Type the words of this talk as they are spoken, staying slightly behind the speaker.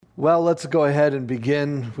Well, let's go ahead and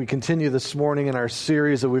begin. We continue this morning in our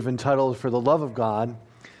series that we've entitled For the Love of God.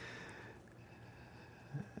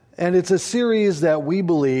 And it's a series that we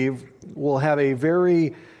believe will have a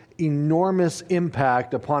very enormous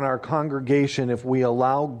impact upon our congregation if we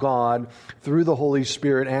allow God, through the Holy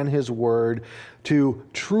Spirit and His Word, to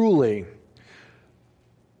truly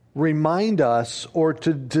remind us or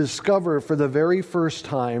to discover for the very first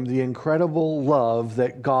time the incredible love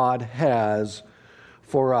that God has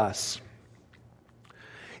for us.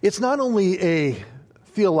 It's not only a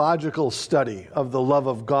theological study of the love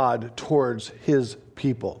of God towards His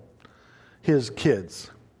people, His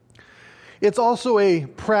kids. It's also a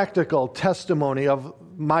practical testimony of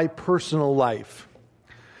my personal life.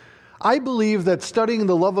 I believe that studying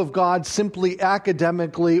the love of God simply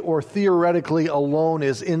academically or theoretically alone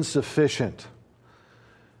is insufficient.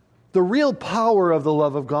 The real power of the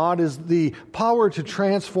love of God is the power to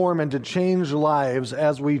transform and to change lives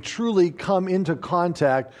as we truly come into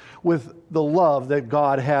contact with the love that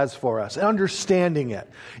God has for us, understanding it,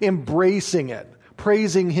 embracing it,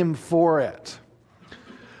 praising Him for it,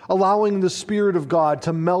 allowing the Spirit of God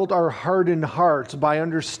to melt our hardened hearts by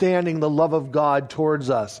understanding the love of God towards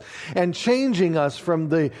us and changing us from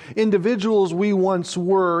the individuals we once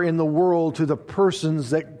were in the world to the persons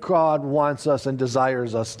that God wants us and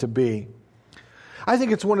desires us to be. I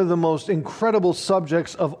think it's one of the most incredible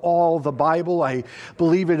subjects of all the Bible. I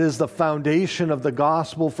believe it is the foundation of the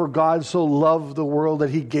gospel. For God so loved the world that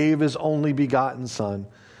He gave His only begotten Son.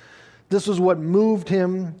 This is what moved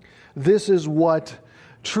Him. This is what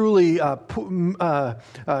truly allowed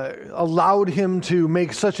Him to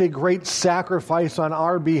make such a great sacrifice on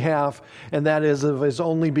our behalf, and that is of His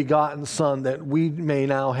only begotten Son, that we may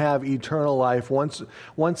now have eternal life,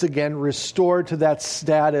 once again restored to that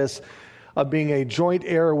status of being a joint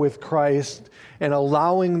heir with Christ and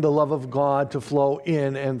allowing the love of God to flow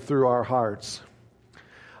in and through our hearts.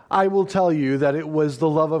 I will tell you that it was the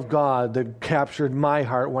love of God that captured my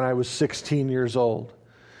heart when I was 16 years old.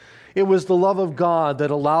 It was the love of God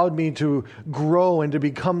that allowed me to grow and to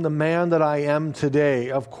become the man that I am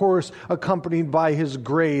today, of course, accompanied by His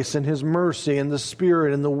grace and His mercy and the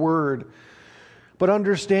Spirit and the Word. But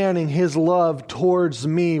understanding His love towards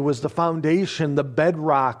me was the foundation, the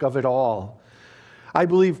bedrock of it all. I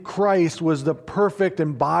believe Christ was the perfect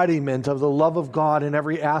embodiment of the love of God in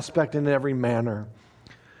every aspect and in every manner.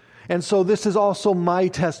 And so this is also my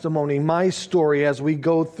testimony, my story as we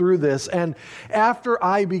go through this. And after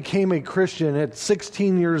I became a Christian at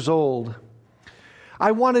 16 years old,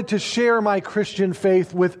 I wanted to share my Christian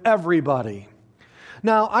faith with everybody.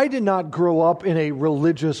 Now, I did not grow up in a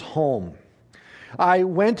religious home. I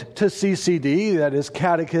went to CCD, that is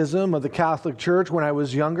Catechism of the Catholic Church, when I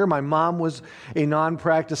was younger. My mom was a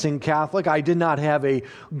non-practicing Catholic. I did not have a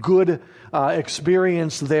good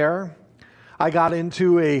experience there. I got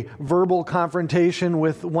into a verbal confrontation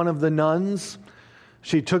with one of the nuns.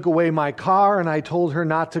 She took away my car, and I told her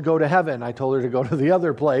not to go to heaven. I told her to go to the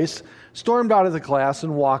other place, stormed out of the class,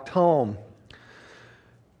 and walked home.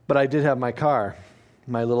 But I did have my car,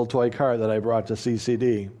 my little toy car that I brought to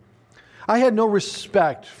CCD. I had no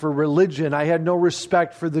respect for religion. I had no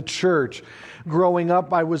respect for the church. Growing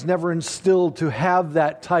up, I was never instilled to have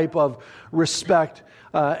that type of respect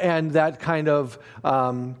and that kind of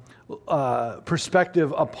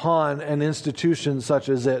perspective upon an institution such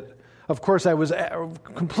as it. Of course, I was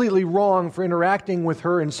completely wrong for interacting with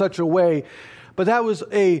her in such a way, but that was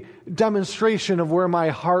a demonstration of where my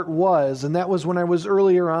heart was, and that was when I was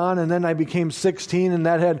earlier on, and then I became 16, and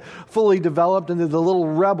that had fully developed into the little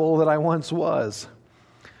rebel that I once was.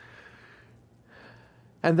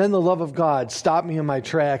 And then the love of God stopped me in my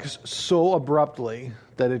tracks so abruptly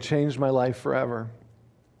that it changed my life forever.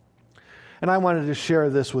 And I wanted to share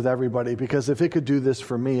this with everybody because if it could do this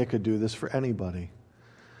for me, it could do this for anybody.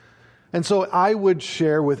 And so I would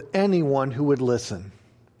share with anyone who would listen.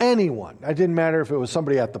 Anyone. It didn't matter if it was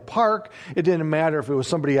somebody at the park. It didn't matter if it was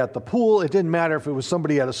somebody at the pool. It didn't matter if it was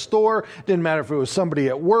somebody at a store. It didn't matter if it was somebody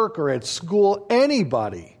at work or at school.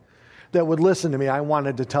 Anybody that would listen to me, I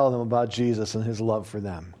wanted to tell them about Jesus and His love for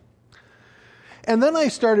them. And then I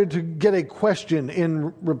started to get a question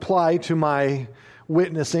in reply to my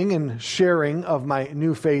witnessing and sharing of my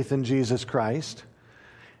new faith in Jesus Christ.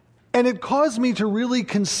 And it caused me to really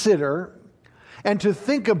consider and to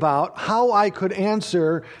think about how I could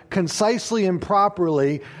answer concisely and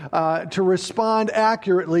properly to respond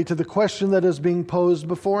accurately to the question that is being posed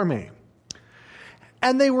before me.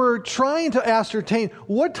 And they were trying to ascertain,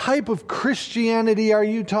 what type of Christianity are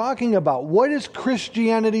you talking about? What does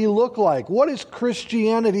Christianity look like? What is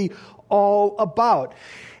Christianity all about?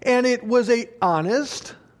 And it was an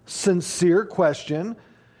honest, sincere question.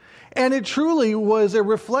 And it truly was a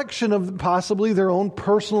reflection of possibly their own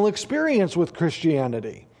personal experience with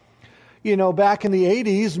Christianity. You know, back in the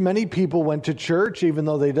 80s, many people went to church, even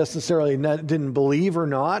though they necessarily didn't believe or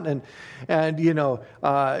not. And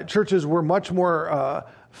churches were much more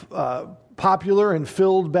popular and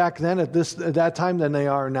filled back then at that time than they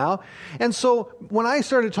are now. And so when I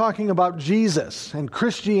started talking about Jesus and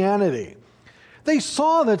Christianity, they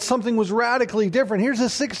saw that something was radically different. Here's a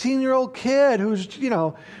 16-year-old kid who's,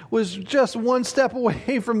 was just one step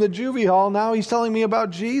away from the juvie hall. Now he's telling me about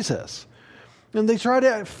Jesus. And they try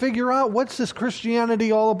to figure out, what's this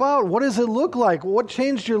Christianity all about? What does it look like? What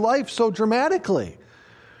changed your life so dramatically?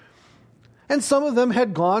 And some of them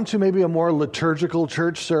had gone to maybe a more liturgical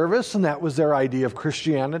church service, and that was their idea of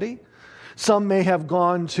Christianity. Some may have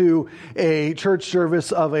gone to a church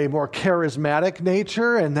service of a more charismatic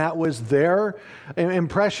nature, and that was their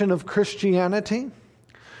impression of Christianity.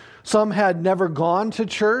 Some had never gone to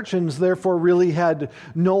church and therefore really had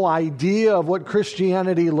no idea of what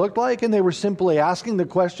Christianity looked like, and they were simply asking the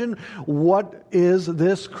question, what is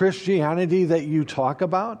this Christianity that you talk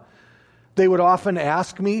about? They would often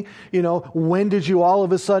ask me, when did you all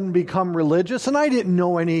of a sudden become religious? And I didn't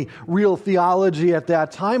know any real theology at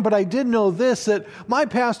that time, but I did know this, that my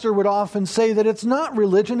pastor would often say that it's not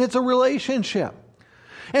religion, it's a relationship.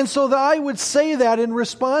 And so I would say that in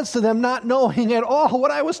response to them not knowing at all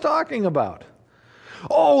what I was talking about.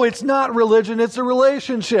 Oh, it's not religion, it's a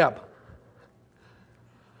relationship.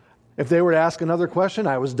 If they were to ask another question,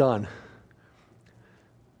 I was done.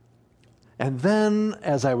 And then,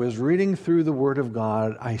 as I was reading through the Word of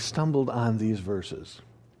God, I stumbled on these verses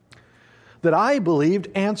that I believed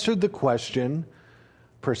answered the question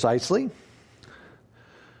precisely,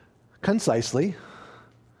 concisely,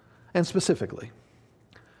 and specifically.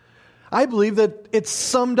 I believe that it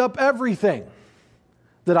summed up everything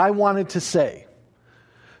that I wanted to say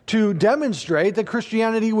to demonstrate that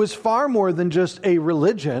Christianity was far more than just a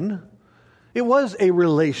religion. It was a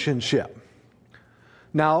relationship.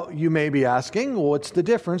 Now, you may be asking, what's the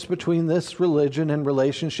difference between this religion and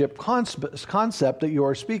relationship concept that you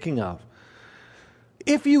are speaking of?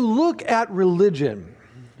 If you look at religion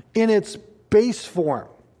in its base form,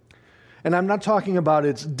 and I'm not talking about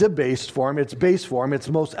its debased form, its base form, its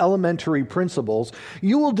most elementary principles,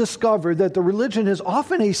 you will discover that the religion is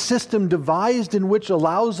often a system devised in which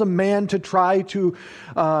allows a man to try to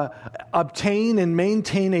obtain and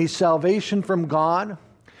maintain a salvation from God.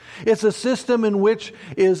 It's a system in which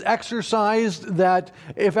is exercised that,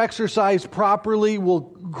 if exercised properly, will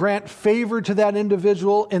grant favor to that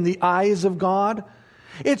individual in the eyes of God.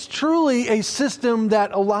 It's truly a system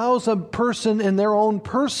that allows a person in their own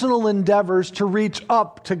personal endeavors to reach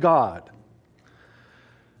up to God.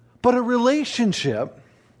 But a relationship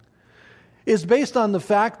is based on the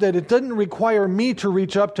fact that it didn't require me to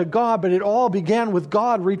reach up to God, but it all began with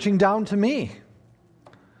God reaching down to me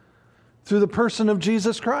through the person of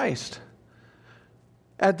Jesus Christ.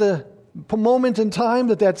 At the moment in time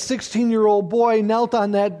that 16-year-old boy knelt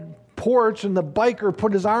on that porch and the biker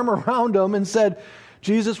put his arm around him and said,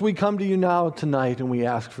 Jesus, we come to you now tonight and we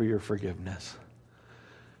ask for your forgiveness.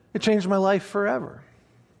 It changed my life forever.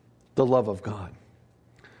 The love of God.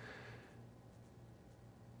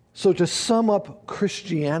 So to sum up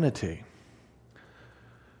Christianity,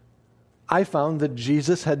 I found that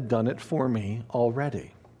Jesus had done it for me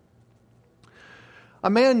already. A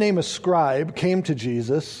man named a scribe came to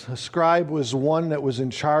Jesus. A scribe was one that was in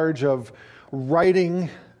charge of writing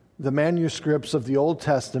the manuscripts of the Old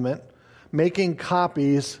Testament, making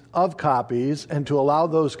copies of copies, and to allow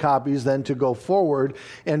those copies then to go forward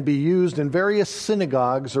and be used in various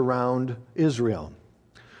synagogues around Israel,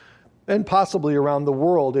 and possibly around the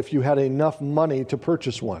world if you had enough money to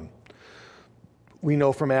purchase one. We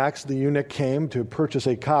know from Acts the eunuch came to purchase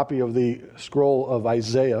a copy of the scroll of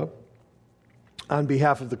Isaiah on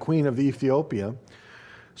behalf of the queen of Ethiopia.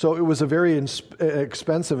 So it was a very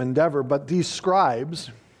expensive endeavor, but these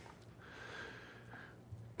scribes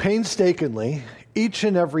painstakingly, each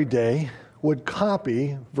and every day, would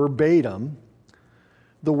copy verbatim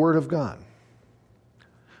the Word of God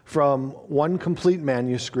from one complete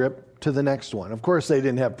manuscript to the next one. Of course, they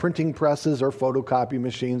didn't have printing presses or photocopy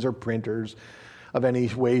machines or printers of any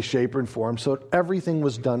way, shape, or form, so everything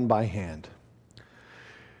was done by hand.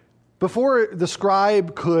 Before the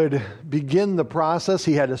scribe could begin the process,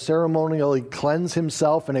 he had to ceremonially cleanse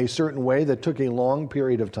himself in a certain way that took a long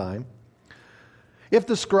period of time. If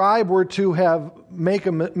the scribe were to have made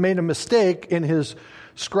a mistake in his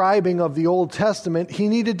scribing of the Old Testament, he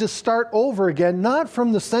needed to start over again, not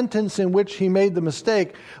from the sentence in which he made the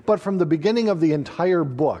mistake, but from the beginning of the entire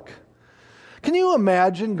book. Can you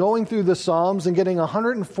imagine going through the Psalms and getting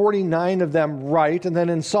 149 of them right, and then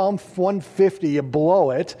in Psalm 150 you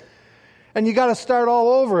blow it, and you got to start all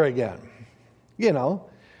over again?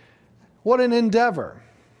 What an endeavor.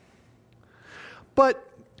 But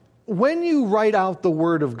when you write out the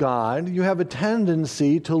Word of God, you have a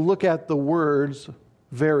tendency to look at the words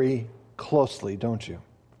very closely, don't you?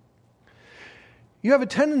 You have a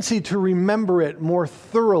tendency to remember it more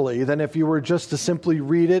thoroughly than if you were just to simply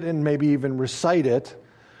read it and maybe even recite it.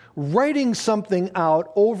 Writing something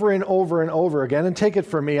out over and over and over again, and take it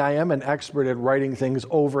from me, I am an expert at writing things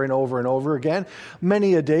over and over and over again.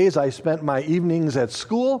 Many a days I spent my evenings at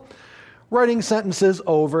school writing sentences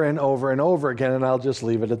over and over and over again, and I'll just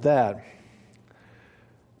leave it at that.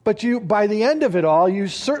 But by the end of it all, you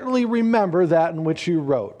certainly remember that in which you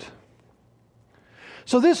wrote.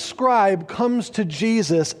 So this scribe comes to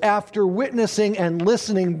Jesus after witnessing and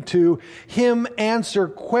listening to him answer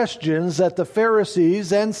questions that the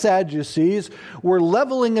Pharisees and Sadducees were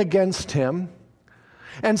leveling against him.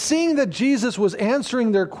 And seeing that Jesus was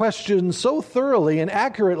answering their questions so thoroughly and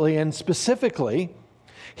accurately and specifically,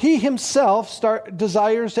 he himself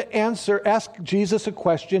desires to ask Jesus a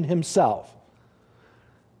question himself.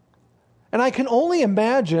 And I can only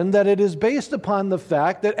imagine that it is based upon the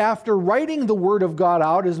fact that after writing the Word of God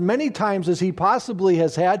out as many times as he possibly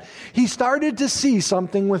has had, he started to see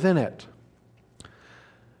something within it.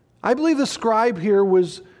 I believe the scribe here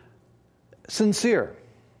was sincere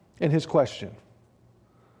in his question.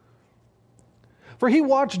 For he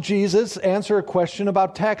watched Jesus answer a question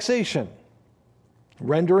about taxation,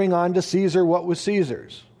 rendering unto Caesar what was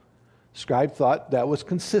Caesar's. The scribe thought that was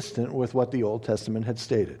consistent with what the Old Testament had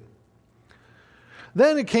stated.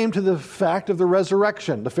 Then it came to the fact of the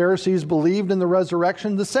resurrection. The Pharisees believed in the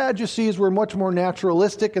resurrection. The Sadducees were much more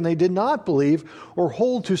naturalistic, and they did not believe or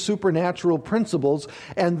hold to supernatural principles,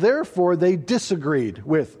 and therefore they disagreed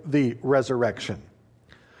with the resurrection.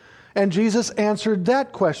 And Jesus answered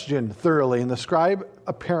that question thoroughly, and the scribe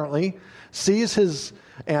apparently sees his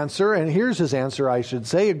answer, and hears his answer, I should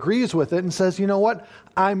say, agrees with it, and says, you know what?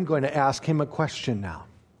 I'm going to ask him a question now.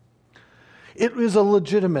 It is a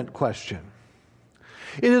legitimate question.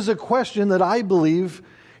 It is a question that I believe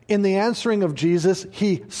in the answering of Jesus,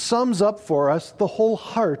 he sums up for us the whole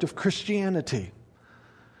heart of Christianity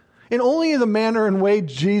in only the manner and way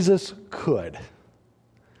Jesus could.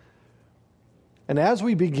 And as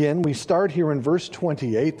we begin, we start here in verse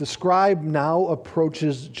 28. The scribe now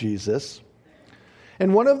approaches Jesus.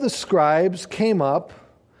 And one of the scribes came up,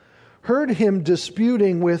 heard him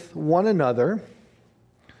disputing with one another.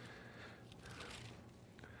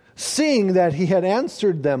 Seeing that he had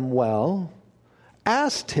answered them well,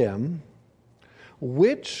 asked him,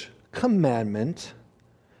 which commandment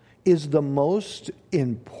is the most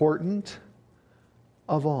important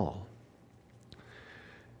of all?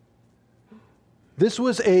 This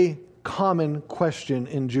was a common question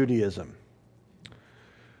in Judaism.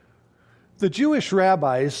 The Jewish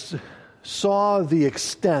rabbis saw the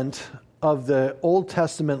extent of the Old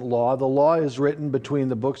Testament law. The law is written between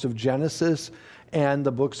the books of Genesis and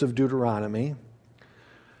the books of Deuteronomy.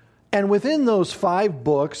 And within those 5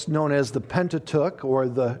 books, known as the Pentateuch or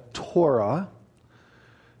the Torah,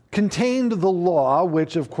 contained the law,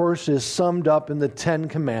 which of course is summed up in the 10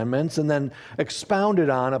 Commandments and then expounded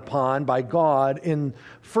upon by God in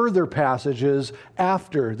further passages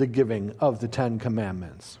after the giving of the 10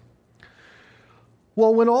 Commandments.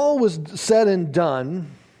 Well, when all was said and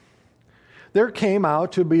done, there came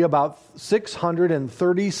out to be about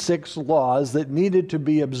 636 laws that needed to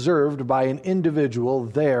be observed by an individual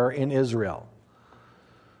there in Israel.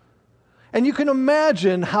 And you can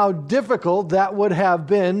imagine how difficult that would have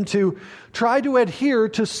been to try to adhere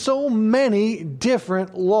to so many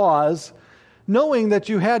different laws, knowing that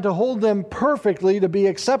you had to hold them perfectly to be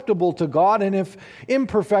acceptable to God. And if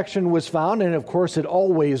imperfection was found, and of course it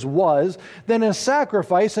always was, then a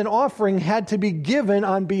sacrifice, an offering had to be given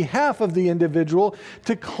on behalf of the individual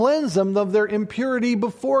to cleanse them of their impurity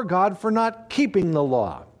before God for not keeping the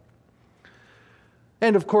law.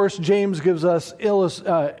 And of course, James gives us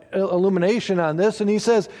illumination on this, and he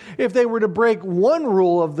says if they were to break one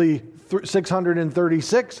rule of the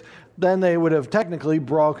 636, then they would have technically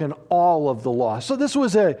broken all of the law. So this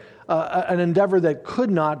was an endeavor that could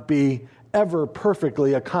not be ever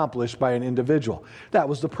perfectly accomplished by an individual. That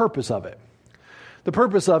was the purpose of it. The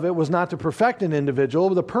purpose of it was not to perfect an individual.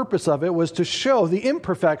 The purpose of it was to show the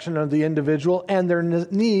imperfection of the individual and their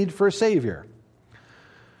need for a Savior.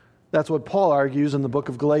 That's what Paul argues in the book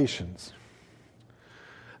of Galatians.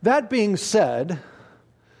 That being said,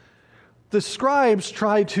 The scribes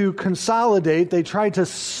tried to consolidate, they tried to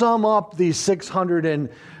sum up these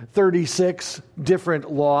 636 different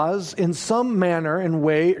laws in some manner and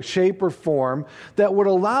way, shape, or form that would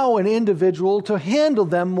allow an individual to handle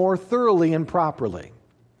them more thoroughly and properly.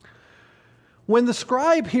 When the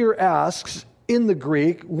scribe here asks in the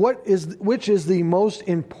Greek, which is the most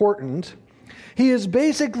important, he is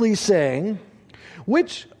basically saying,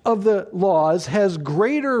 which of the laws has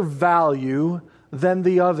greater value than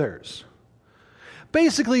the others?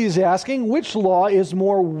 Basically, he's asking which law is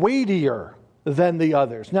more weightier than the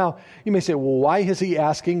others. Now, you may say, well, why is he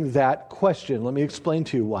asking that question? Let me explain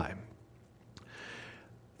to you why.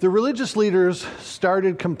 The religious leaders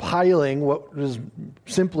started compiling what was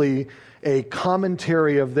simply a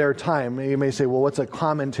commentary of their time. You may say, well, what's a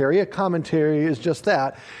commentary? A commentary is just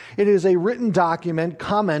that. It is a written document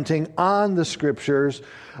commenting on the Scriptures,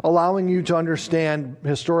 allowing you to understand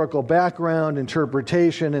historical background,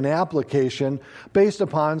 interpretation, and application based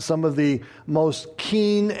upon some of the most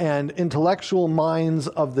keen and intellectual minds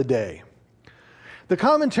of the day. The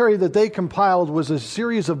commentary that they compiled was a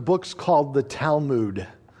series of books called the Talmud.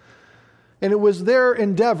 And it was their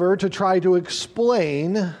endeavor to try to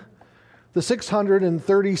explain the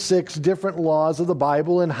 636 different laws of the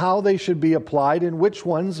Bible and how they should be applied and which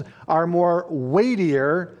ones are more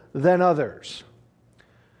weightier than others.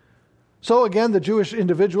 So again, the Jewish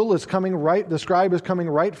individual is coming right, the scribe is coming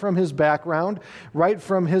right from his background, right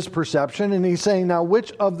from his perception, and he's saying, now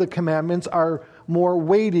which of the commandments are more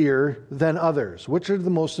weightier than others? Which are the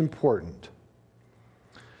most important?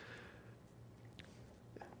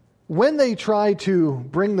 When they try to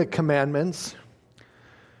bring the commandments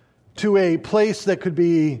to a place that could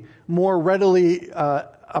be more readily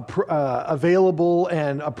available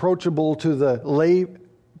and approachable to the lay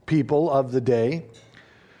people of the day,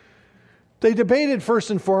 they debated first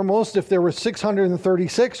and foremost if there were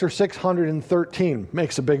 636 or 613.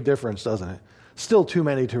 Makes a big difference, doesn't it? Still too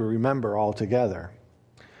many to remember altogether.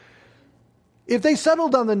 If they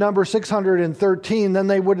settled on the number 613, then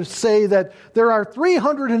they would say that there are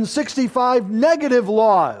 365 negative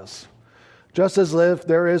laws, just as if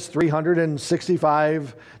there is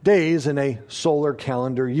 365 days in a solar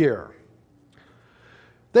calendar year.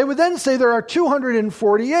 They would then say there are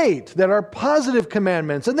 248 that are positive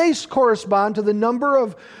commandments, and they correspond to the number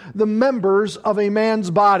of the members of a man's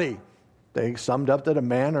body. They summed up that a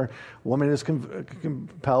man or woman is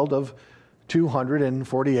compelled of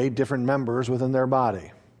 248 different members within their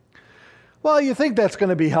body. Well, you think that's going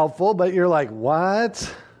to be helpful, but you're like,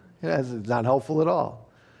 what? It's not helpful at all.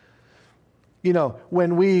 You know,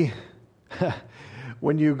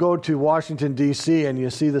 when you go to Washington, D.C., and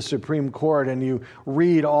you see the Supreme Court and you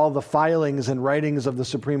read all the filings and writings of the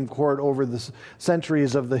Supreme Court over the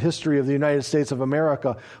centuries of the history of the United States of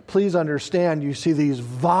America, please understand you see these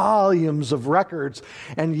volumes of records,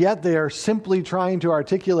 and yet they are simply trying to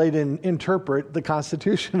articulate and interpret the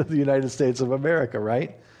Constitution of the United States of America,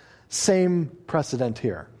 right? Same precedent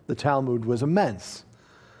here. The Talmud was immense.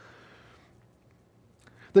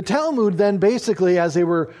 The Talmud then basically, as they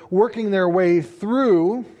were working their way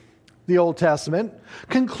through the Old Testament,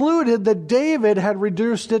 concluded that David had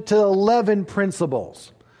reduced it to 11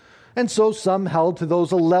 principles. And so some held to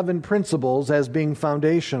those 11 principles as being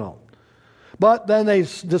foundational. But then they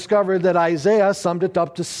discovered that Isaiah summed it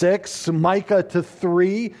up to 6, Micah to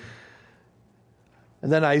 3, and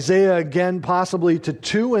then Isaiah again possibly to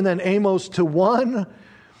 2, and then Amos to 1.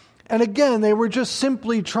 And again, they were just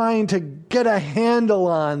simply trying to get a handle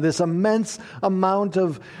on this immense amount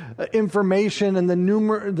of information and the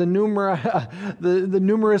numerous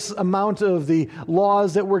amount of the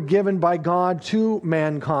laws that were given by God to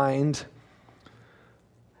mankind.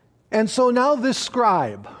 And so now this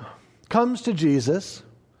scribe comes to Jesus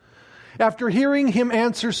after hearing him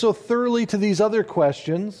answer so thoroughly to these other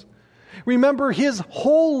questions. Remember, his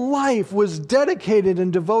whole life was dedicated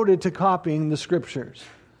and devoted to copying the Scriptures.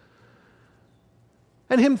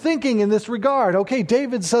 And him thinking in this regard, okay,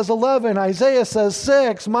 David says 11, Isaiah says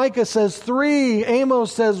 6, Micah says 3,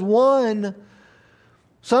 Amos says 1.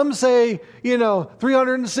 Some say,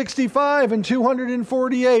 365 and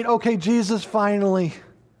 248. Okay, Jesus, finally,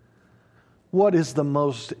 what is the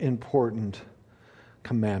most important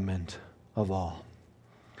commandment of all?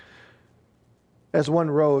 As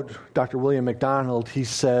one wrote, Dr. William MacDonald, he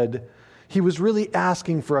said, he was really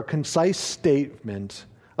asking for a concise statement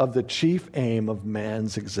of the chief aim of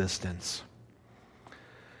man's existence.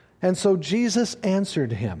 And so Jesus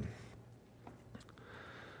answered him.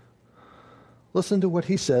 Listen to what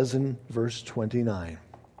he says in verse 29.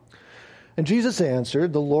 And Jesus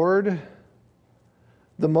answered, the Lord,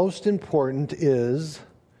 the most important is,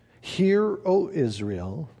 hear, O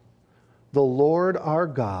Israel, the Lord our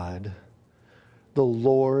God, the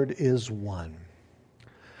Lord is one.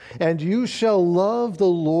 And you shall love the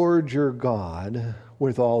Lord your God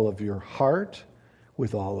with all of your heart,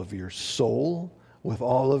 with all of your soul, with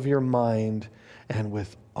all of your mind, and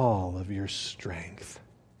with all of your strength.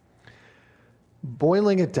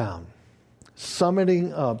 Boiling it down,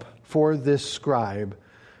 summing up for this scribe,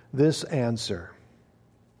 this answer.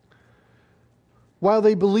 While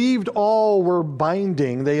they believed all were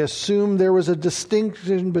binding, they assumed there was a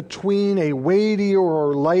distinction between a weightier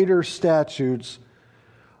or lighter statutes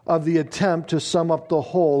of the attempt to sum up the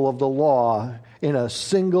whole of the law in a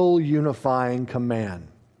single unifying command.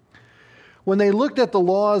 When they looked at the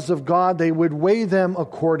laws of God, they would weigh them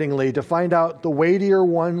accordingly to find out the weightier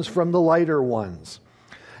ones from the lighter ones.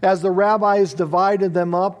 As the rabbis divided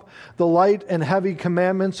them up, the light and heavy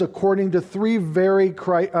commandments according to three varying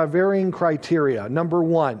criteria. Number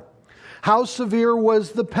one, how severe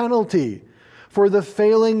was the penalty for the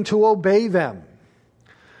failing to obey them?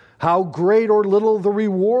 How great or little the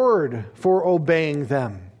reward for obeying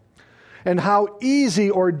them? And how easy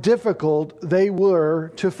or difficult they were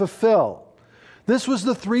to fulfill. This was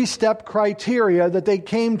the three-step criteria that they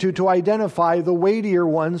came to identify the weightier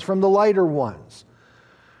ones from the lighter ones.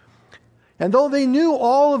 And though they knew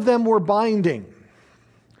all of them were binding,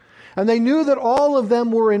 and they knew that all of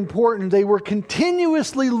them were important, they were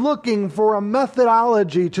continuously looking for a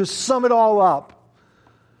methodology to sum it all up,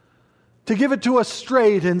 to give it to us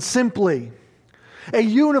straight and simply, a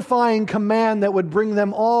unifying command that would bring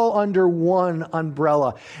them all under one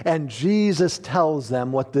umbrella. And Jesus tells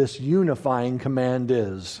them what this unifying command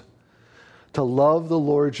is: to love the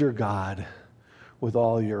Lord your God with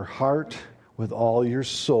all your heart, with all your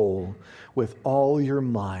soul, with all your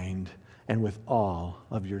mind, and with all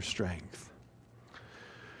of your strength.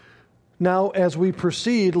 Now, as we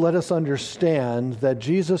proceed, let us understand that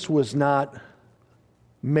Jesus was not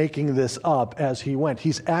making this up as he went.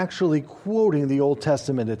 He's actually quoting the Old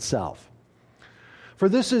Testament itself. For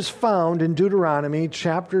this is found in Deuteronomy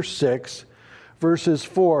chapter 6, verses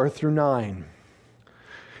 4 through 9.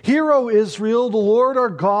 Hear, O Israel, the Lord our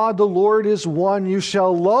God, the Lord is one. You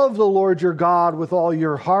shall love the Lord your God with all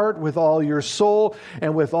your heart, with all your soul,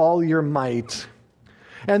 and with all your might.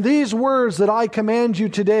 And these words that I command you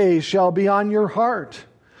today shall be on your heart.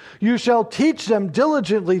 You shall teach them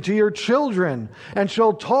diligently to your children, and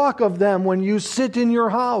shall talk of them when you sit in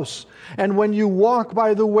your house, and when you walk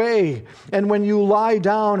by the way, and when you lie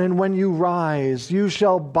down, and when you rise. You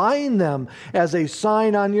shall bind them as a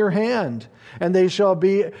sign on your hand, and they shall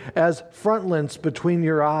be as frontlets between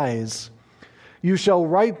your eyes. You shall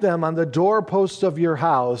write them on the doorposts of your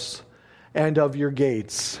house and of your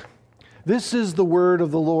gates. This is the word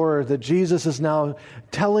of the Lord that Jesus is now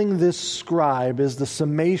telling this scribe is the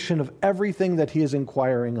summation of everything that he is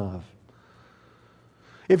inquiring of.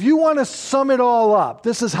 If you want to sum it all up,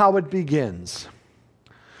 this is how it begins.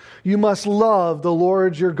 You must love the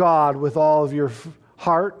Lord your God with all of your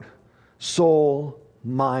heart, soul,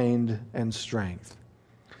 mind, and strength.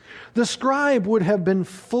 The scribe would have been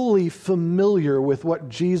fully familiar with what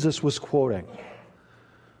Jesus was quoting.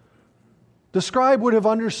 The scribe would have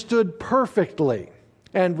understood perfectly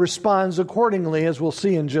and responds accordingly, as we'll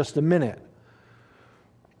see in just a minute.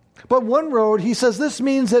 But one road, he says, this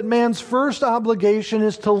means that man's first obligation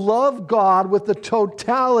is to love God with the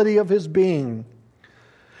totality of his being.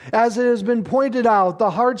 As it has been pointed out,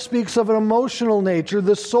 the heart speaks of an emotional nature,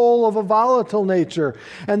 the soul of a volatile nature,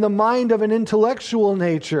 and the mind of an intellectual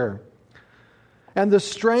nature, and the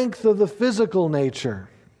strength of the physical nature.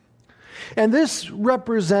 And this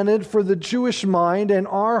represented for the Jewish mind and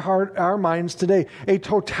our minds today, a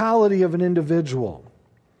totality of an individual.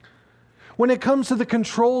 When it comes to the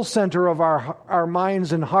control center of our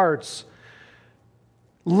minds and hearts,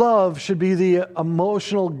 love should be the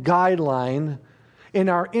emotional guideline in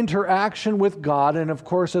our interaction with God, and of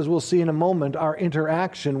course, as we'll see in a moment, our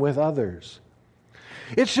interaction with others.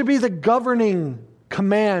 It should be the governing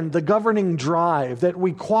command, the governing drive that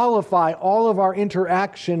we qualify all of our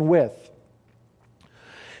interaction with.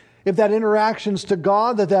 If that interaction's to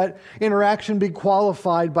God, that interaction be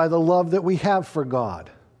qualified by the love that we have for God.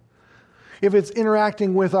 If it's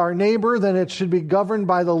interacting with our neighbor, then it should be governed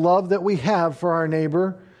by the love that we have for our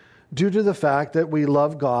neighbor due to the fact that we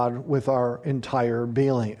love God with our entire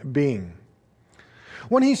being.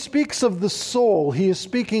 When he speaks of the soul, he is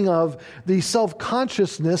speaking of the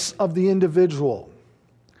self-consciousness of the individual.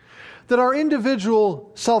 That our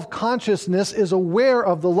individual self-consciousness is aware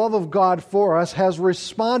of the love of God for us, has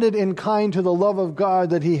responded in kind to the love of God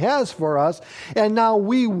that he has for us, and now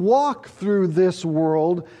we walk through this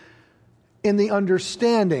world in the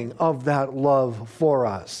understanding of that love for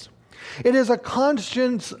us. It is a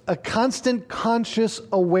constant conscious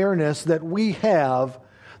awareness that we have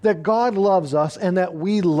that God loves us and that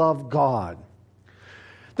we love God.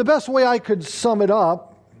 The best way I could sum it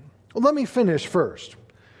up, let me finish first.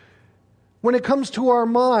 When it comes to our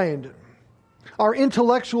mind, our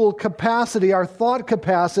intellectual capacity, our thought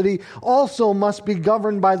capacity also must be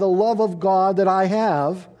governed by the love of God that I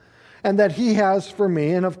have and that He has for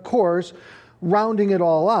me. And of course, rounding it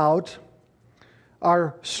all out,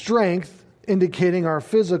 our strength indicating our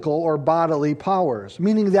physical or bodily powers,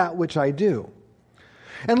 meaning that which I do.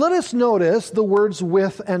 And let us notice the words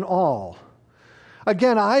with and all.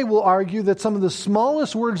 Again, I will argue that some of the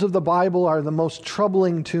smallest words of the Bible are the most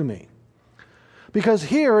troubling to me. Because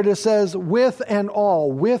here it says with and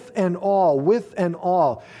all, with and all, with and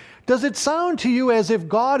all. Does it sound to you as if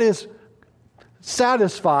God is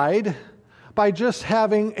satisfied by just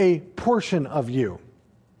having a portion of you?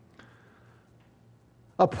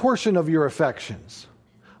 A portion of your affections,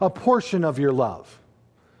 a portion of your love.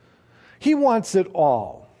 He wants it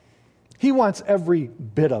all. He wants every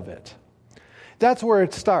bit of it. That's where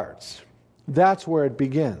it starts. That's where it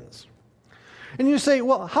begins. And you say,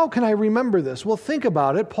 well, how can I remember this? Well, think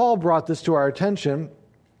about it. Paul brought this to our attention,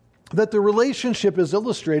 that the relationship is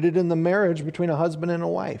illustrated in the marriage between a husband and a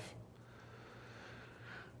wife.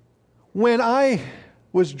 When I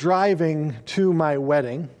was driving to my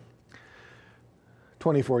wedding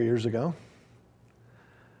 24 years ago,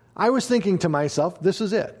 I was thinking to myself, this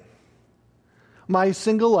is it. My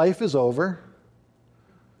single life is over.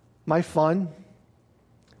 My fun,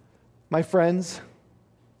 my friends,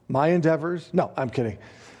 my endeavors. No, I'm kidding.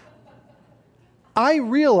 I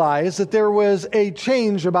realized that there was a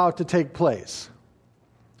change about to take place.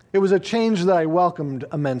 It was a change that I welcomed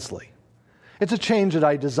immensely. It's a change that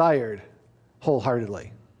I desired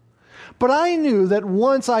wholeheartedly. But I knew that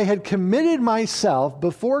once I had committed myself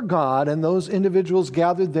before God and those individuals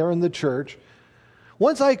gathered there in the church,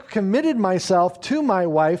 once I committed myself to my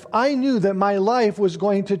wife, I knew that my life was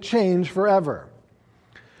going to change forever.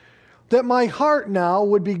 That my heart now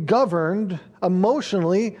would be governed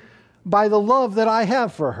emotionally by the love that I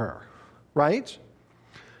have for her, right?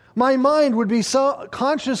 My mind would be my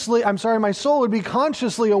soul would be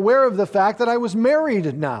consciously aware of the fact that I was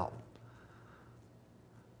married now.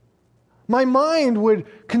 My mind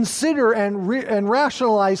would consider and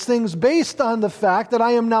rationalize things based on the fact that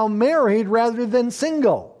I am now married rather than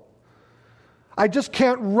single. I just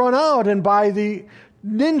can't run out and buy the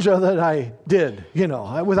Ninja that I did,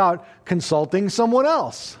 without consulting someone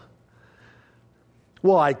else.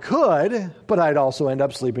 Well, I could, but I'd also end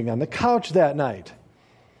up sleeping on the couch that night.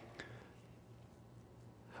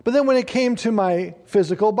 But then when it came to my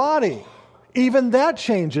physical body, even that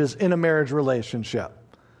changes in a marriage relationship,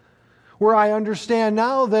 where I understand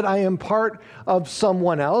now that I am part of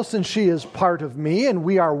someone else and she is part of me and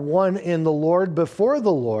we are one in the Lord before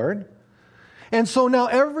the Lord. And so now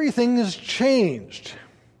everything has changed.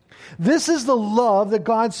 This is the love that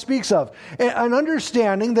God speaks of. An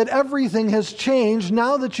understanding that everything has changed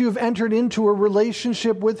now that you've entered into a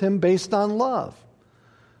relationship with Him based on love.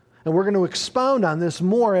 And we're going to expound on this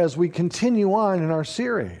more as we continue on in our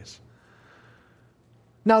series.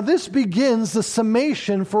 Now this begins the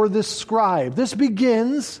summation for this scribe. This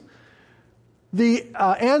begins the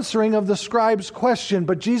answering of the scribe's question,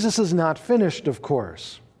 but Jesus is not finished, of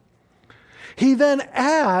course. He then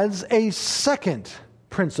adds a second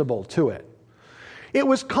principle to it. It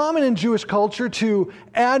was common in Jewish culture to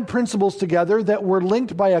add principles together that were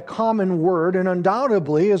linked by a common word, and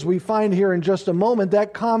undoubtedly, as we find here in just a moment,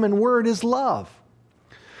 that common word is love.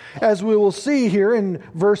 As we will see here in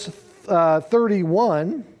verse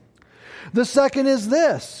 31, the second is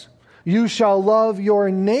this: you shall love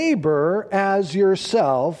your neighbor as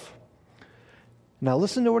yourself. Now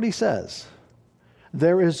listen to what he says.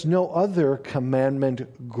 There is no other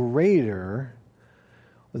commandment greater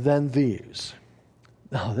than these.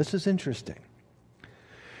 Now, this is interesting.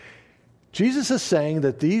 Jesus is saying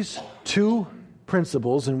that these two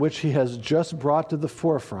principles in which he has just brought to the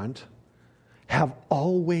forefront have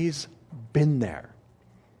always been there.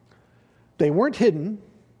 They weren't hidden.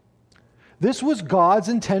 This was God's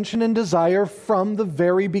intention and desire from the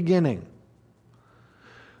very beginning.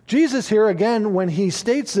 Jesus here, again, when he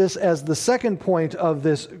states this as the second point of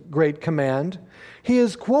this great command, he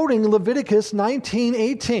is quoting Leviticus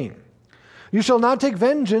 19:18. You shall not take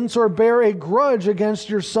vengeance or bear a grudge against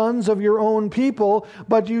your sons of your own people,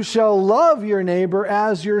 but you shall love your neighbor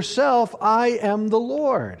as yourself. I am the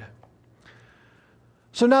Lord.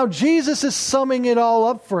 So now Jesus is summing it all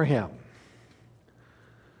up for him.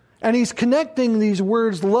 And he's connecting these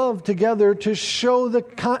words love together to show the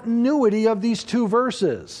continuity of these two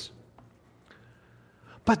verses.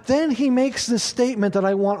 But then he makes this statement that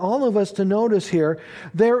I want all of us to notice here.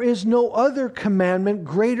 There is no other commandment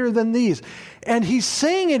greater than these. And he's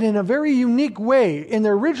saying it in a very unique way. In the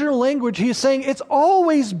original language, he's saying it's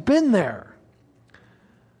always been there.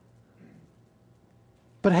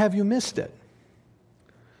 But have you missed it?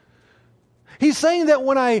 He's saying that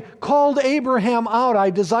when I called Abraham out,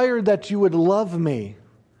 I desired that you would love me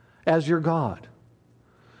as your God.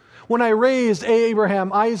 When I raised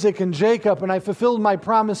Abraham, Isaac, and Jacob, and I fulfilled my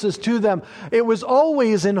promises to them, it was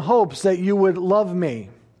always in hopes that you would love me.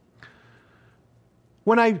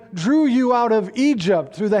 When I drew you out of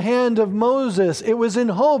Egypt through the hand of Moses, it was in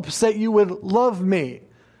hopes that you would love me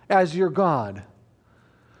as your God.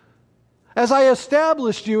 As I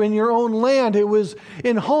established you in your own land, it was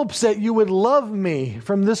in hopes that you would love me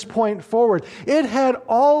from this point forward. It had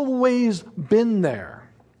always been there.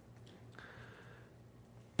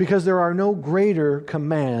 Because there are no greater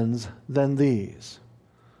commands than these.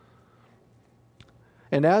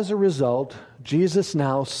 And as a result, Jesus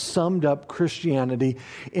now summed up Christianity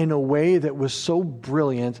in a way that was so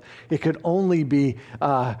brilliant, it could only be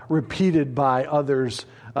repeated by others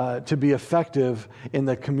to be effective in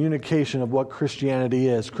the communication of what Christianity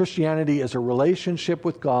is. Christianity is a relationship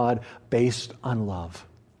with God based on love.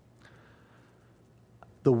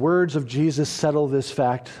 The words of Jesus settle this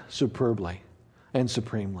fact superbly and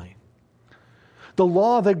supremely. The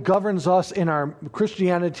law that governs us in our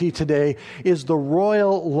Christianity today is the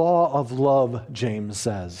royal law of love, James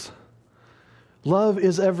says. Love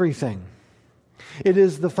is everything. It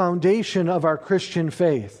is the foundation of our Christian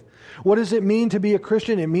faith. What does it mean to be a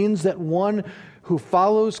Christian? It means that one who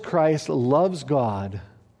follows Christ loves God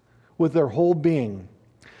with their whole being.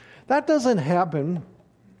 That doesn't happen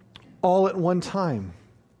all at one time.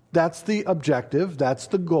 That's the objective. That's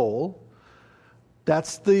the goal.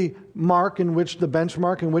 That's the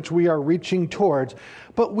benchmark in which we are reaching towards.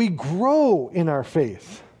 But we grow in our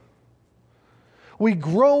faith. We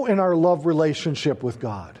grow in our love relationship with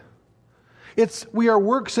God. We are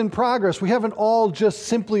works in progress. We haven't all just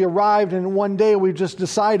simply arrived and one day we've just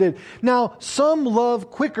decided. Now, some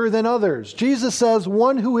love quicker than others. Jesus says,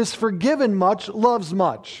 one who is forgiven much loves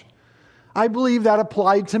much. I believe that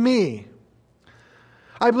applied to me.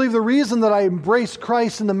 I believe the reason that I embraced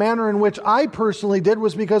Christ in the manner in which I personally did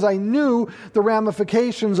was because I knew the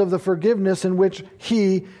ramifications of the forgiveness in which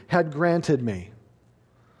He had granted me.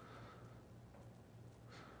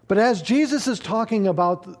 But as Jesus is talking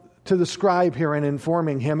about to the scribe here and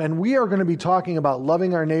informing him, and we are going to be talking about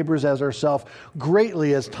loving our neighbors as ourselves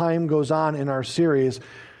greatly as time goes on in our series,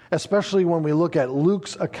 especially when we look at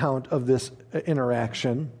Luke's account of this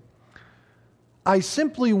interaction, I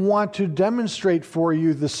simply want to demonstrate for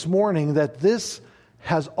you this morning that this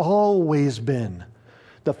has always been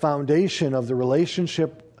the foundation of the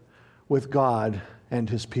relationship with God and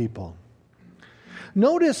His people.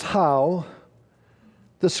 Notice how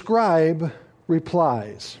the scribe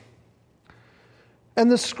replies. And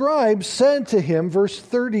the scribe said to him, verse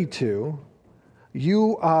 32,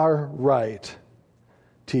 "You are right,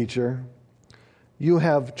 teacher. You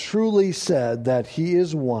have truly said that He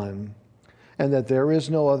is one, and that there is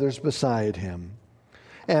no others beside Him,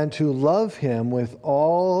 and to love Him with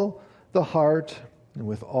all the heart, and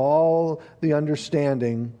with all the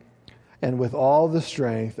understanding, and with all the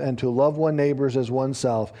strength, and to love one neighbors as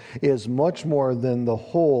oneself is much more than the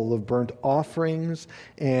whole of burnt offerings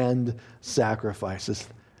and sacrifices."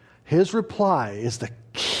 His reply is the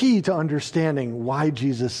key to understanding why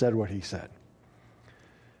Jesus said what He said.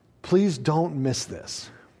 Please don't miss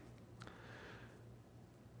this.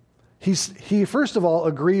 He first of all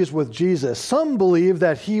agrees with Jesus. Some believe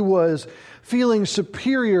that he was feeling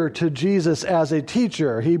superior to Jesus as a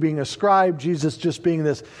teacher. He being a scribe, Jesus just being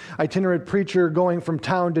this itinerant preacher going from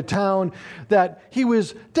town to town, that he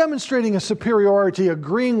was demonstrating a superiority,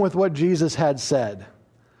 agreeing with what Jesus had said.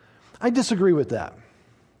 I disagree with that.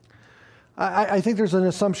 I think there's an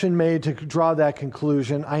assumption made to draw that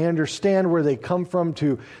conclusion. I understand where they come from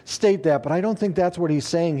to state that, but I don't think that's what he's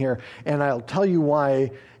saying here. And I'll tell you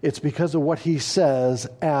why. It's because of what he says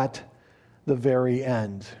at the very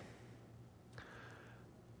end.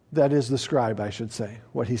 That is the scribe, I should say,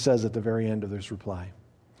 what he says at the very end of this reply.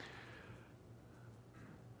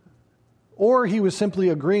 Or he was simply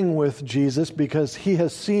agreeing with Jesus because he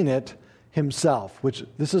has seen it himself, which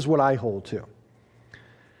this is what I hold to.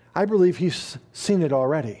 I believe he's seen it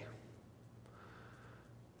already.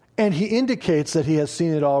 And he indicates that he has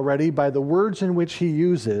seen it already by the words in which he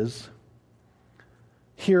uses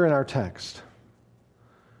here in our text.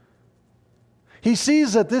 He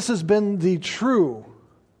sees that this has been the true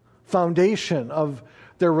foundation of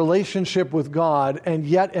their relationship with God, and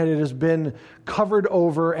yet it has been covered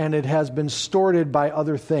over and it has been distorted by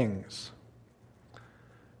other things.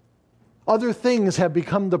 Other things have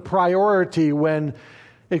become the priority when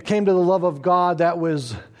it came to the love of God that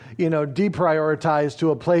was, deprioritized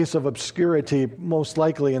to a place of obscurity, most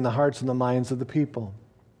likely in the hearts and the minds of the people.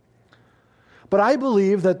 But I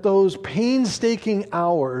believe that those painstaking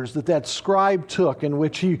hours that scribe took, in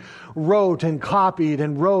which he wrote and copied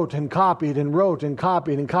and wrote and copied and wrote and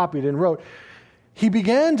copied and copied and wrote, he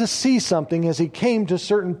began to see something as he came to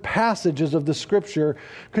certain passages of the Scripture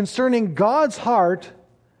concerning God's heart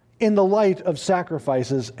in the light of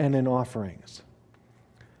sacrifices and in offerings.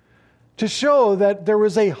 To show that there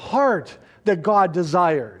was a heart that God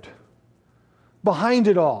desired behind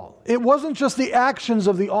it all. It wasn't just the actions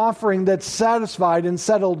of the offering that satisfied and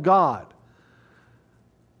settled God.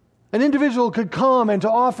 An individual could come and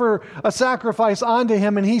to offer a sacrifice unto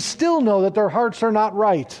him, and he still know that their hearts are not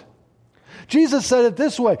right. Jesus said it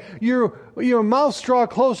this way, your mouths draw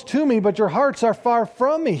close to me, but your hearts are far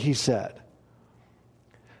from me, he said.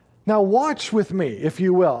 Now watch with me, if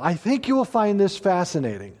you will. I think you will find this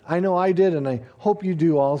fascinating. I know I did, and I hope you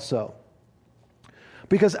do also.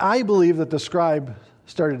 Because I believe that the scribe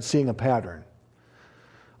started seeing a pattern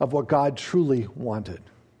of what God truly wanted.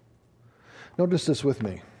 Notice this with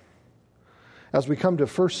me. As we come to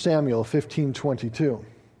 1 Samuel 15:22.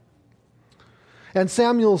 And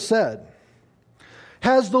Samuel said,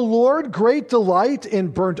 "Has the Lord great delight in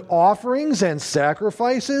burnt offerings and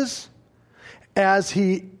sacrifices, as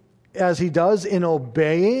he does in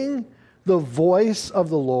obeying the voice of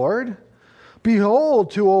the Lord?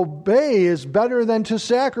 Behold, to obey is better than to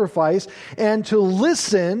sacrifice, and to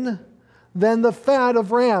listen than the fat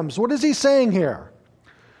of rams." What is he saying here?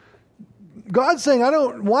 God's saying, I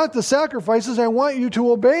don't want the sacrifices, I want you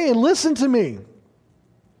to obey and listen to me.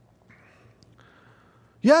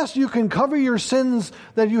 Yes, you can cover your sins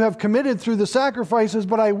that you have committed through the sacrifices,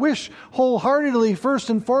 but I wish wholeheartedly,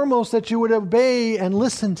 first and foremost, that you would obey and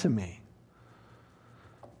listen to me.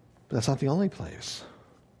 But that's not the only place.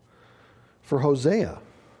 For Hosea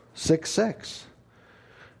 6:6.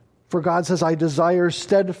 For God says, "I desire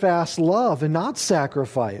steadfast love and not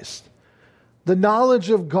sacrifice, the knowledge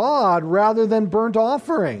of God rather than burnt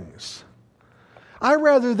offerings." I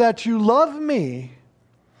rather that you love me.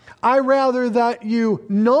 I rather that you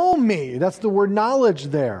know me. That's the word knowledge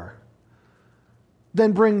there.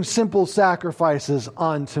 Than bring simple sacrifices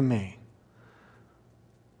unto me.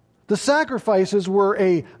 The sacrifices were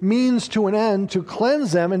a means to an end to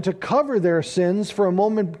cleanse them and to cover their sins for a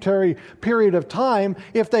momentary period of time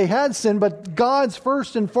if they had sinned. But God's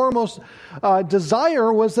first and foremost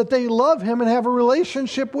desire was that they love Him and have a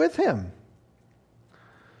relationship with Him.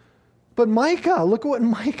 But Micah, look at what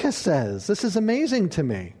Micah says. This is amazing to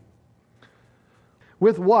me.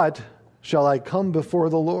 "With what shall I come before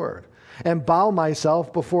the Lord and bow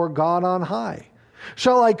myself before God on high?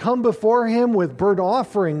 Shall I come before Him with burnt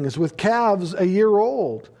offerings, with calves a year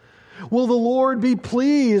old? Will the Lord be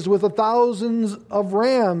pleased with 1,000 of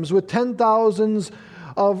rams, with 10,000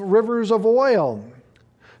 of rivers of oil?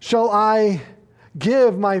 Shall I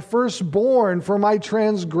give my firstborn for my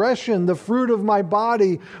transgression, the fruit of my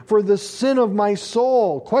body for the sin of my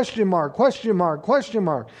soul?" Question mark, question mark, question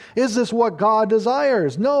mark. Is this what God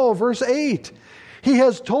desires? No, verse 8. "He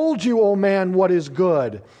has told you, O man, what is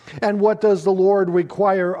good. And what does the Lord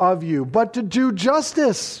require of you? But to do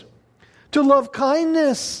justice, to love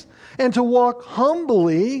kindness, and to walk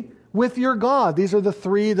humbly with your God." These are the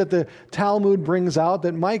three that the Talmud brings out,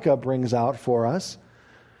 that Micah brings out for us.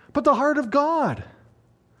 But the heart of God.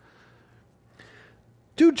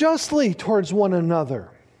 Do justly towards one another.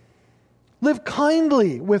 Live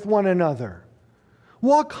kindly with one another.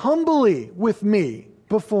 Walk humbly with me,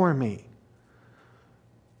 before me.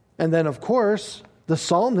 And then, of course, the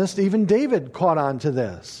psalmist, even David, caught on to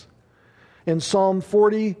this. In Psalm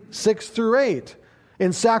 46-8,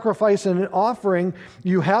 "In sacrifice and offering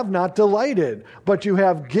you have not delighted, but you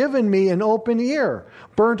have given me an open ear.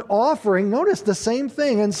 Burnt offering," notice the same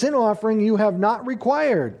thing, "and sin offering you have not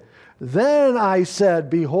required. Then I said,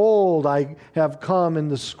 behold, I have come. In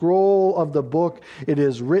the scroll of the book it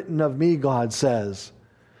is written of me," God says.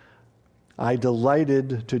 "I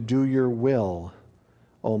delighted to do your will,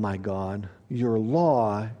 O my God. Your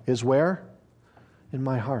law is" where? "In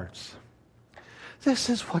my heart." This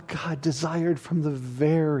is what God desired from the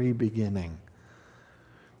very beginning.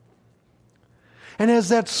 And as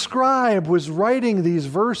that scribe was writing these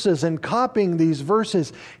verses and copying these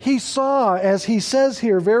verses, he saw, as he says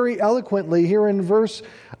here very eloquently, here in verse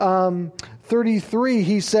 33,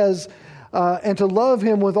 he says, and to love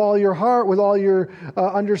Him with all your heart, with all your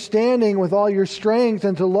understanding, with all your strength,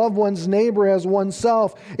 and to love one's neighbor as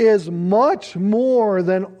oneself is much more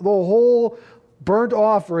than the whole burnt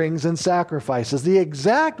offerings and sacrifices. The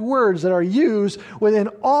exact words that are used within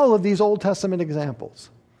all of these Old Testament examples.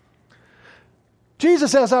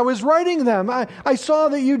 Jesus, as I was writing them, I saw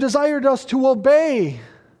that you desired us to obey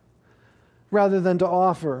rather than to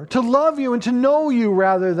offer, to love you and to know you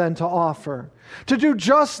rather than to offer, to do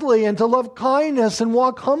justly and to love kindness and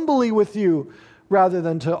walk humbly with you rather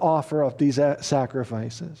than to offer up these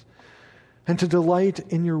sacrifices, and to delight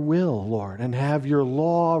in your will, Lord, and have your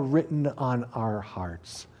law written on our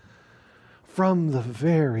hearts from the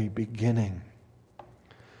very beginning.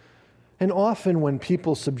 And often when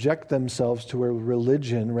people subject themselves to a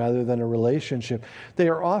religion rather than a relationship,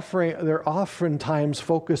 they're oftentimes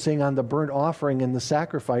focusing on the burnt offering and the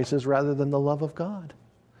sacrifices rather than the love of God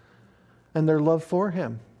and their love for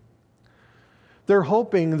Him. They're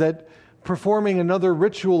hoping that performing another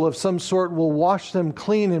ritual of some sort will wash them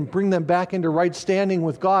clean and bring them back into right standing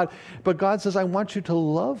with God. But God says, I want you to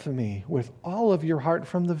love me with all of your heart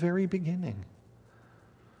from the very beginning.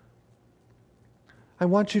 I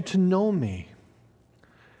want you to know me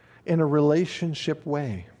in a relationship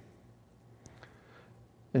way.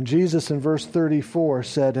 And Jesus in verse 34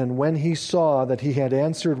 said, and when he saw that he had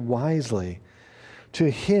answered wisely, to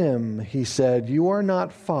him he said, you are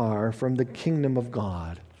not far from the kingdom of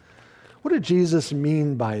God. What did Jesus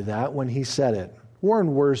mean by that when he said it?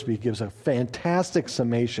 Warren Wiersbe gives a fantastic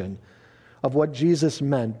summation of what Jesus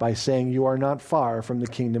meant by saying, you are not far from the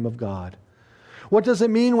kingdom of God. What does it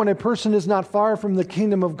mean when a person is not far from the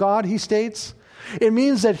kingdom of God, he states? It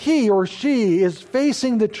means that he or she is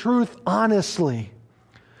facing the truth honestly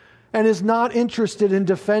and is not interested in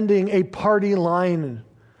defending a party line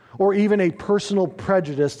or even a personal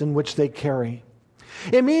prejudice in which they carry.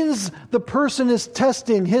 It means the person is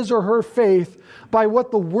testing his or her faith by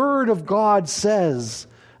what the Word of God says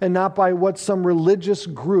and not by what some religious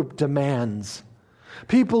group demands.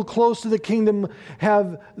 People close to the kingdom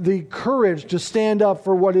have the courage to stand up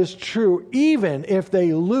for what is true, even if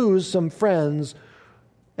they lose some friends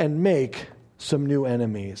and make some new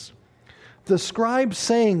enemies. The scribe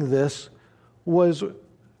saying this was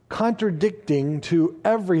contradicting to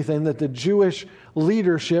everything that the Jewish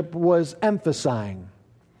leadership was emphasizing.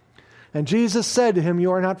 And Jesus said to him,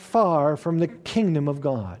 you are not far from the kingdom of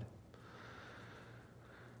God.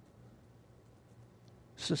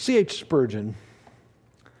 So C.H. Spurgeon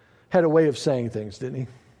had a way of saying things, didn't he?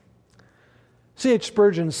 C.H.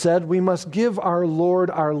 Spurgeon said, we must give our Lord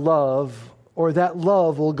our love, or that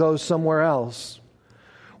love will go somewhere else.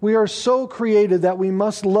 We are so created that we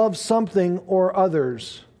must love something or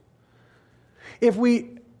others. If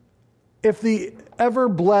the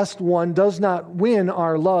ever-blessed one does not win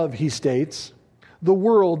our love, he states, the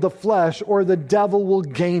world, the flesh, or the devil will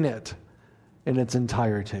gain it in its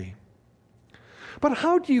entirety. But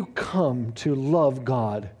how do you come to love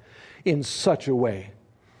God in such a way?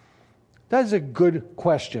 That is a good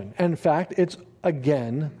question. In fact, it's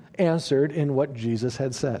again answered in what Jesus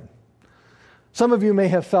had said. Some of you may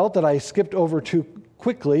have felt that I skipped over too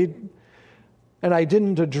quickly and I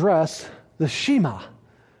didn't address the Shema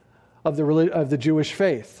of the Jewish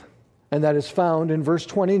faith. And that is found in verse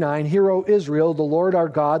 29, Hear, O Israel, the Lord our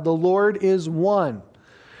God, the Lord is one.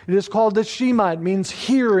 It is called the Shema. It means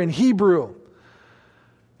hear in Hebrew.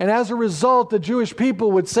 And as a result, the Jewish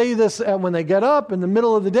people would say this when they get up, in the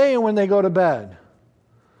middle of the day, and when they go to bed.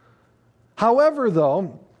 However,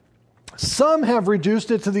 though, some have reduced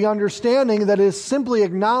it to the understanding that is simply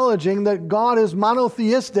acknowledging that God is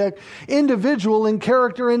monotheistic, individual in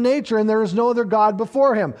character and nature, and there is no other God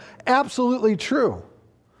before Him. Absolutely true.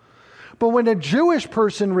 But when a Jewish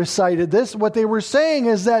person recited this, what they were saying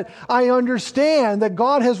is that I understand that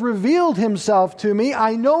God has revealed Himself to me.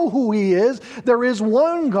 I know who He is. There is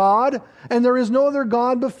one God, and there is no other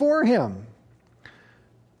God before Him.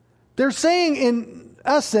 They're saying, in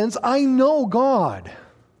essence, I know God.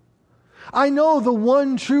 I know the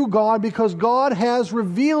one true God because God has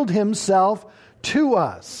revealed Himself to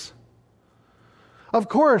us. Of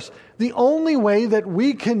course, the only way that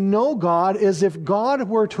we can know God is if God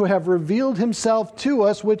were to have revealed Himself to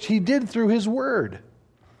us, which He did through His Word.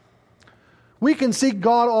 We can seek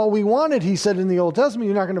God all we wanted, He said in the Old Testament.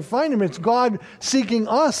 You're not going to find Him. It's God seeking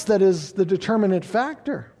us that is the determinate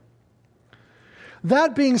factor.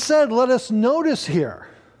 That being said, let us notice here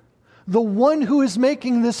the one who is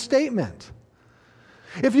making this statement.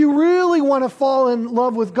 If you really want to fall in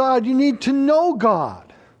love with God, you need to know God.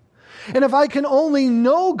 And if I can only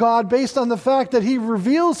know God based on the fact that He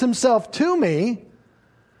reveals Himself to me,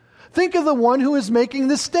 Think of the one who is making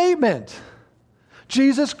this statement,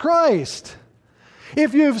 Jesus Christ.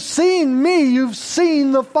 If you've seen me, you've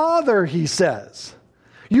seen the Father, he says.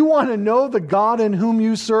 You want to know the God in whom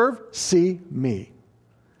you serve? See me.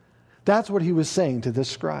 That's what he was saying to this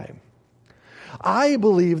scribe. I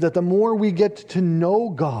believe that the more we get to know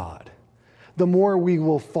God, the more we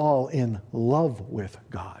will fall in love with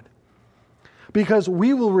God. Because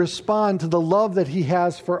we will respond to the love that he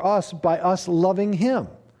has for us by us loving him.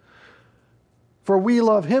 For we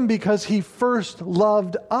love him because he first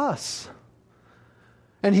loved us.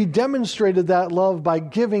 And he demonstrated that love by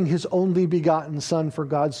giving his only begotten Son, for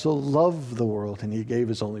God so loved the world, and he gave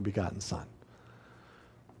his only begotten Son.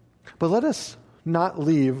 But let us not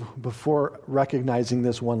leave before recognizing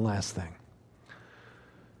this one last thing.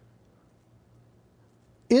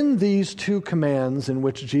 In these two commands in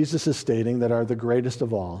which Jesus is stating that are the greatest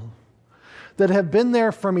of all, that have been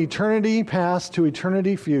there from eternity past to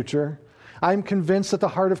eternity future, I'm convinced that the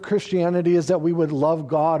heart of Christianity is that we would love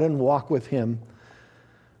God and walk with him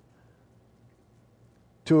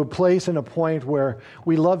to a place and a point where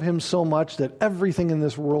we love him so much that everything in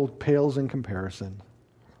this world pales in comparison.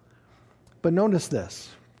 But notice this,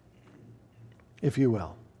 if you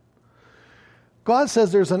will. God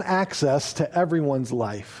says there's an access to everyone's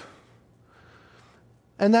life.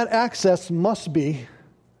 And that access must be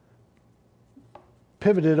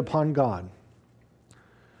pivoted upon God.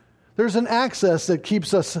 There's an access that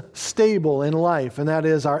keeps us stable in life, and that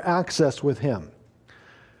is our access with him.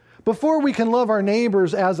 Before we can love our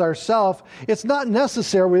neighbors as ourselves, it's not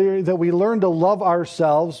necessary that we learn to love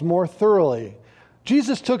ourselves more thoroughly.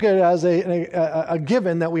 Jesus took it as a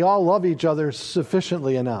given that we all love each other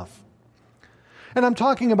sufficiently enough. And I'm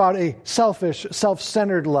talking about a selfish,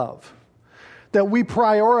 self-centered love, that we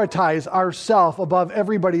prioritize ourselves above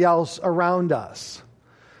everybody else around us.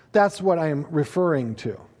 That's what I am referring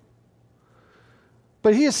to.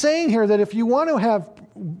 But he is saying here that if you want to have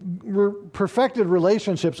perfected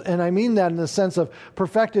relationships, and I mean that in the sense of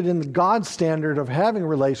perfected in God's standard of having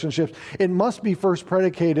relationships, it must be first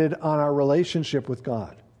predicated on our relationship with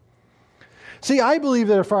God. See, I believe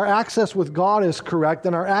that if our access with God is correct,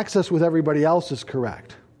 then our access with everybody else is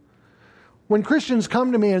correct. When Christians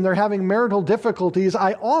come to me and they're having marital difficulties,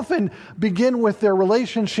 I often begin with their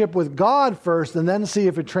relationship with God first and then see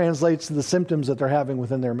if it translates to the symptoms that they're having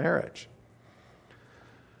within their marriage.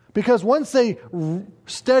 Because once they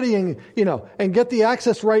study and get the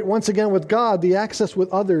access right once again with God, the access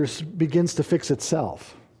with others begins to fix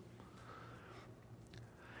itself.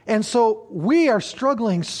 And so we are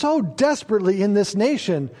struggling so desperately in this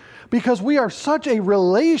nation because we are such a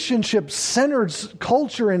relationship-centered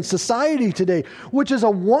culture and society today, which is a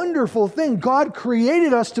wonderful thing. God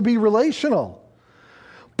created us to be relational.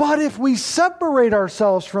 But if we separate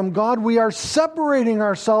ourselves from God, we are separating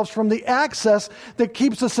ourselves from the access that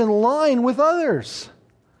keeps us in line with others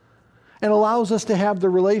and allows us to have the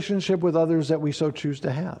relationship with others that we so choose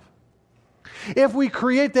to have. If we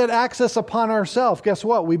create that access upon ourselves, guess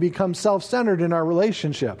what? We become self-centered in our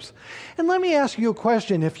relationships. And let me ask you a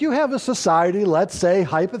question. If you have a society, let's say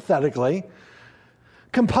hypothetically,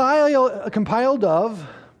 compiled of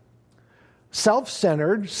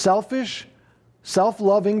self-centered, selfish,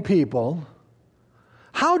 self-loving people,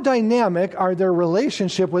 how dynamic are their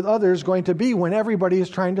relationship with others going to be when everybody is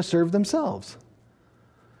trying to serve themselves?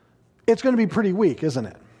 It's going to be pretty weak, isn't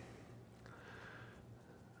it?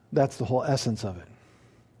 That's the whole essence of it.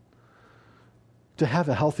 To have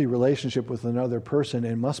a healthy relationship with another person,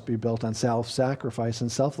 it must be built on self-sacrifice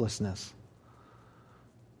and selflessness.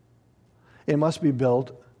 It must be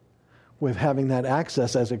built with having that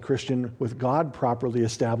access as a Christian with God properly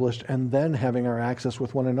established, and then having our access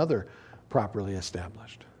with one another properly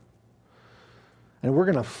established. And we're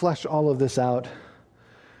going to flesh all of this out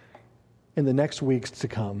in the next weeks to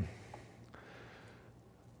come.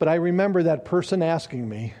 But I remember that person asking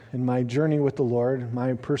me in my journey with the Lord,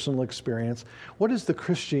 my personal experience, what is the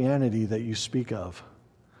Christianity that you speak of?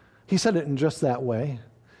 He said it in just that way.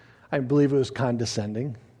 I believe it was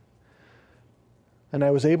condescending. And I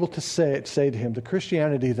was able to say to him, the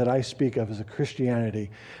Christianity that I speak of is a Christianity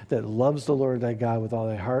that loves the Lord thy God with all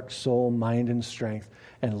thy heart, soul, mind, and strength,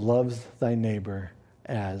 and loves thy neighbor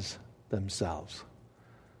as themselves.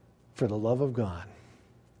 For the love of God,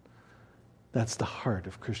 that's the heart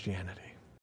of Christianity.